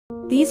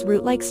These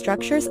root-like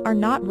structures are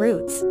not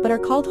roots, but are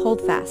called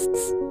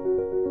holdfasts.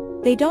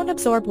 They don't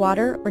absorb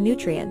water or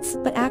nutrients,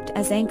 but act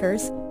as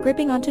anchors,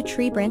 gripping onto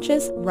tree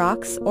branches,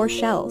 rocks, or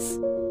shells.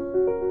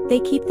 They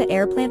keep the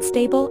air plant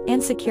stable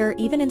and secure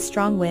even in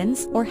strong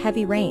winds or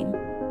heavy rain.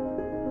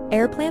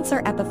 Air plants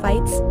are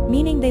epiphytes,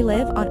 meaning they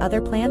live on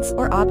other plants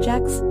or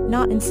objects,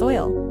 not in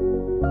soil.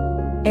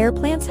 Air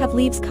plants have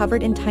leaves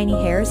covered in tiny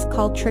hairs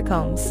called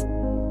trichomes.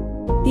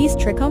 These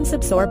trichomes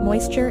absorb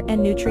moisture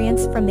and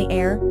nutrients from the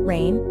air,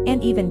 rain,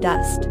 and even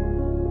dust.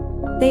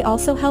 They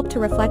also help to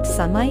reflect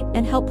sunlight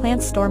and help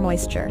plants store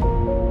moisture.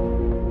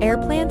 Air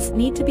plants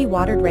need to be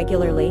watered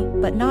regularly,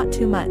 but not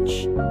too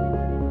much.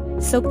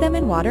 Soak them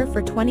in water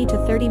for 20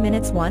 to 30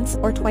 minutes once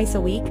or twice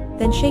a week,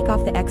 then shake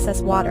off the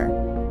excess water.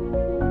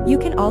 You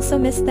can also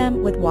mist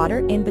them with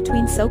water in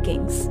between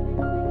soakings.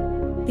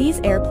 These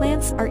air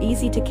plants are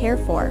easy to care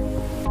for.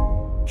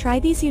 Try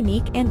these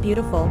unique and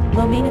beautiful,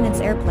 low-maintenance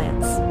air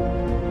plants.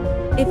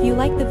 If you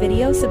like the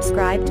video,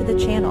 subscribe to the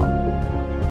channel.